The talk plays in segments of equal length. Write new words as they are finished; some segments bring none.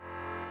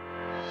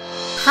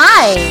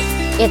Hi!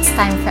 It's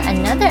time for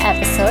another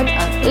episode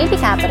of AB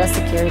Capital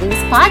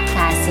Securities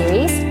podcast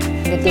series,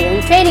 The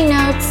Daily Trading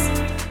Notes.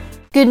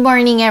 Good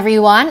morning,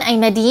 everyone. I'm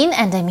Nadine,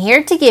 and I'm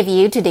here to give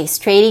you today's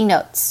trading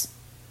notes.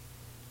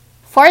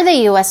 For the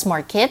U.S.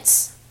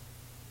 markets,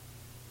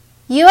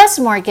 U.S.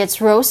 markets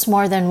rose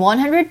more than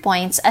 100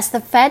 points as the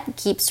Fed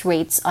keeps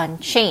rates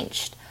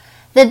unchanged.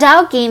 The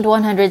Dow gained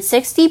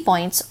 160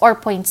 points or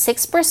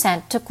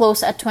 0.6% to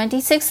close at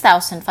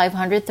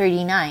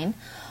 26,539,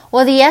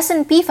 while the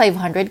S&P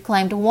 500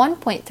 climbed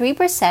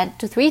 1.3%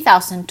 to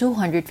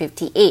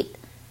 3,258.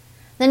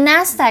 The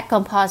Nasdaq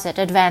Composite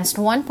advanced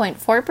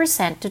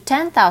 1.4% to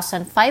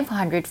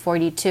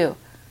 10,542.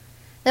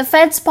 The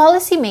Fed's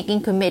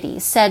policymaking committee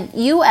said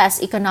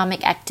U.S.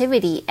 economic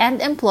activity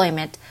and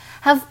employment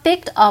have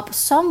picked up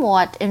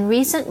somewhat in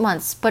recent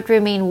months but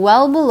remain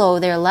well below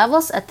their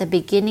levels at the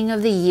beginning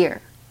of the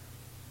year.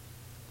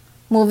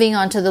 Moving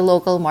on to the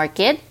local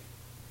market,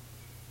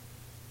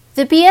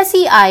 the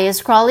PSEI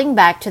is crawling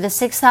back to the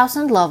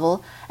 6,000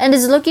 level and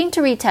is looking to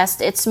retest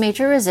its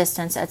major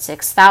resistance at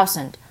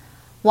 6,000.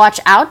 Watch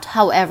out,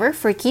 however,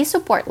 for key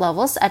support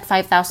levels at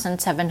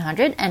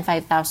 5,700 and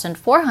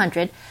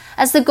 5,400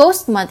 as the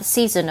ghost month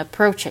season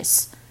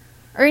approaches.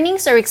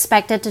 Earnings are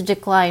expected to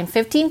decline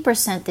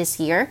 15% this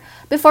year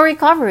before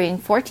recovering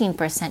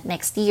 14%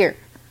 next year.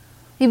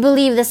 We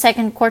believe the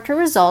second quarter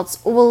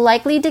results will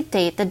likely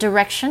dictate the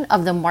direction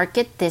of the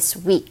market this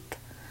week.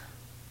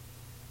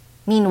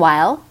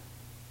 Meanwhile,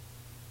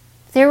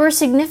 there were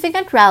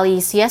significant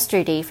rallies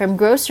yesterday from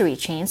grocery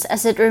chains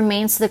as it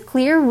remains the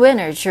clear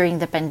winner during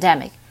the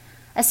pandemic,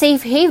 a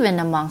safe haven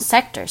among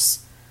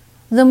sectors.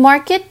 The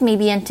market may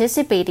be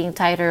anticipating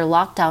tighter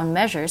lockdown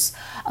measures.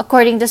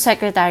 According to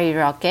Secretary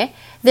Roque,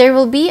 there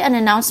will be an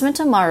announcement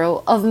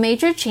tomorrow of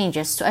major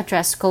changes to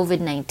address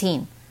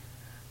COVID-19.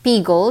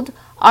 P-Gold,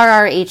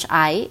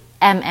 RRHI,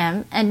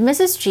 MM, and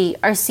Mrs. G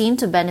are seen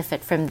to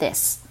benefit from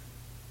this.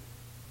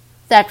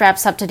 That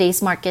wraps up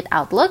today's market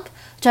outlook.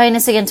 Join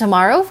us again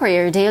tomorrow for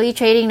your daily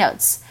trading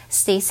notes.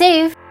 Stay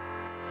safe!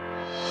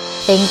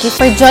 Thank you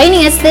for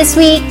joining us this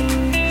week!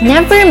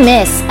 Never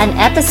miss an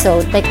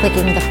episode by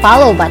clicking the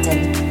follow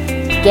button.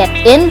 Get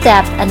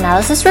in-depth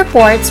analysis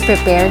reports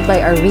prepared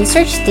by our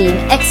research team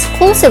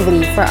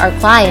exclusively for our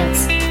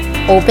clients.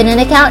 Open an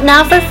account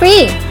now for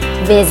free.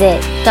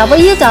 Visit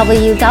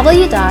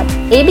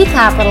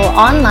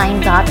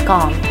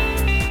www.abcapitalonline.com.